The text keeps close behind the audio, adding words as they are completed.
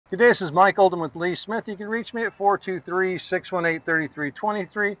Good day, this is Mike Olden with Lee Smith. You can reach me at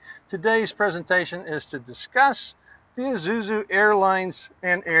 423-618-3323. Today's presentation is to discuss the Isuzu Airlines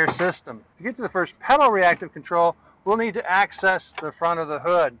and Air System. To get to the first pedal reactive control, we'll need to access the front of the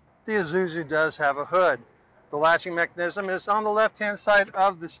hood. The Isuzu does have a hood. The latching mechanism is on the left-hand side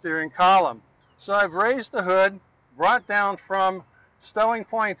of the steering column. So I've raised the hood, brought down from stowing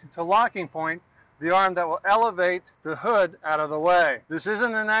point to locking point, the arm that will elevate the hood out of the way. This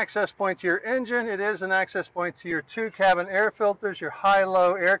isn't an access point to your engine, it is an access point to your two cabin air filters, your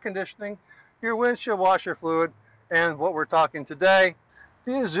high-low air conditioning, your windshield washer fluid, and what we're talking today,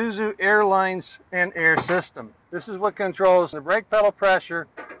 the Isuzu Airlines and Air System. This is what controls the brake pedal pressure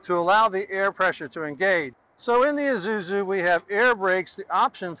to allow the air pressure to engage. So in the Isuzu we have air brakes, the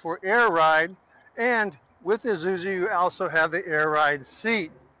option for air ride, and with the Isuzu you also have the air ride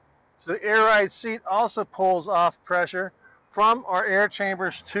seat. So the air ride seat also pulls off pressure from our air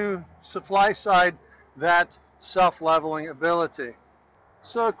chambers to supply side that self-leveling ability.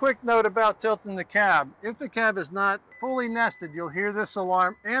 So a quick note about tilting the cab. If the cab is not fully nested, you'll hear this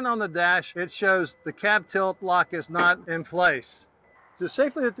alarm, and on the dash it shows the cab tilt lock is not in place. To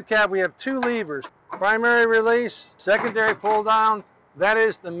safely hit the cab we have two levers. Primary release, secondary pull down. That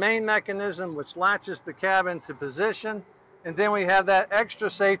is the main mechanism which latches the cab into position. And then we have that extra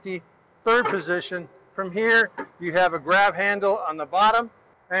safety third position. From here you have a grab handle on the bottom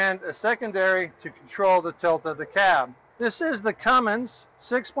and a secondary to control the tilt of the cab. This is the Cummins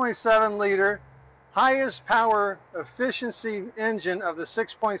 6.7 liter highest power efficiency engine of the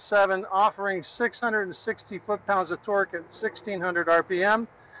 6.7, offering 660 foot-pounds of torque at 1600 RPM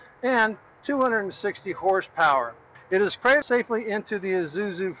and 260 horsepower. It is cranked safely into the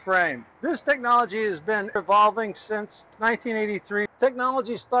Isuzu frame. This technology has been evolving since 1983.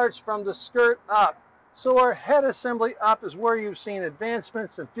 Technology starts from the skirt up. So our head assembly up is where you've seen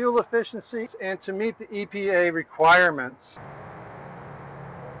advancements in fuel efficiency and to meet the EPA requirements.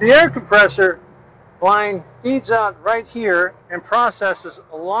 The air compressor line feeds out right here and processes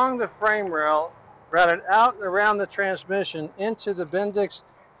along the frame rail, routed out and around the transmission into the Bendix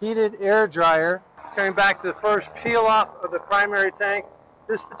heated air dryer. Coming back to the first peel off of the primary tank,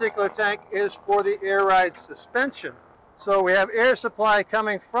 this particular tank is for the air ride suspension. So we have air supply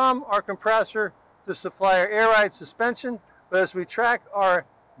coming from our compressor to supply our air ride suspension, but as we track our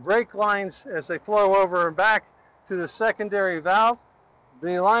brake lines as they flow over and back to the secondary valve,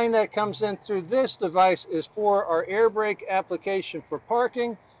 the line that comes in through this device is for our air brake application for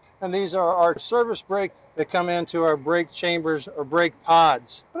parking, and these are our service brake that come into our brake chambers or brake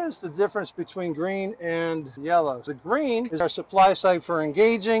pods. What is the difference between green and yellow? The green is our supply side for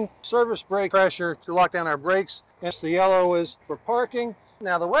engaging, service brake pressure to lock down our brakes, and the yellow is for parking.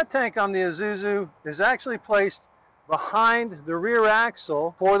 Now the wet tank on the Isuzu is actually placed behind the rear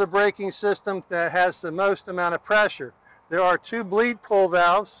axle for the braking system that has the most amount of pressure. There are two bleed pull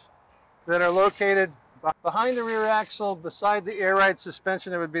valves that are located behind the rear axle, beside the air ride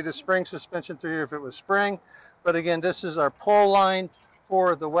suspension. It would be the spring suspension through here if it was spring. But again, this is our pull line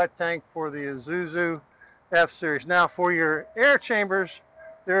for the wet tank for the Isuzu F Series. Now for your air chambers,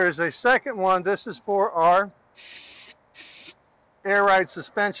 there is a second one. This is for our air ride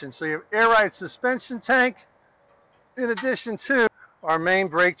suspension. So you have air ride suspension tank in addition to our main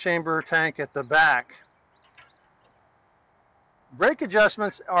brake chamber tank at the back. Brake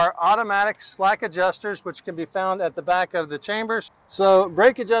adjustments are automatic slack adjusters, which can be found at the back of the chambers. So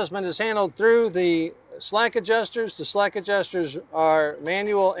brake adjustment is handled through the slack adjusters. The slack adjusters are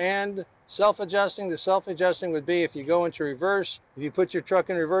manual and self-adjusting. The self-adjusting would be if you go into reverse. If you put your truck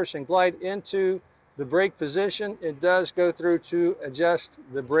in reverse and glide into the brake position, it does go through to adjust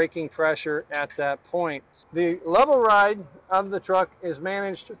the braking pressure at that point. The level ride of the truck is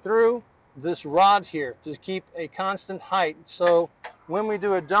managed through this rod here to keep a constant height. So when we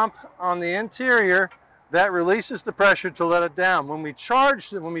do a dump on the interior, that releases the pressure to let it down. When we charge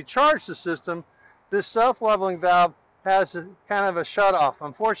the system, this self-leveling valve has kind of a shut-off.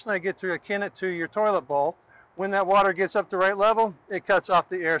 Unfortunately, I get to akin it to your toilet bowl. When that water gets up to right level, it cuts off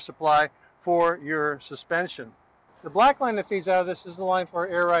the air supply for your suspension. The black line that feeds out of this is the line for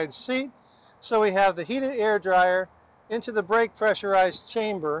our air ride seat. So we have the heated air dryer into the brake pressurized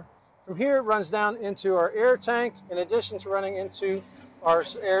chamber. From here it runs down into our air tank in addition to running into our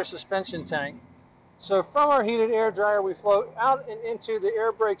air suspension tank. So from our heated air dryer we flow out and into the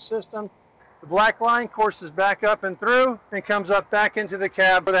air brake system. The black line courses back up and through and comes up back into the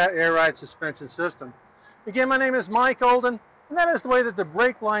cab for that air ride suspension system. Again, my name is Mike Olden, and that is the way that the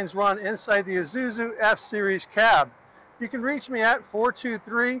brake lines run inside the Isuzu F Series cab. You can reach me at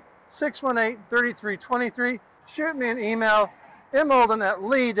 423-618-3323. Shoot me an email molden at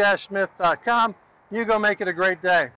lee-smith.com. You go make it a great day.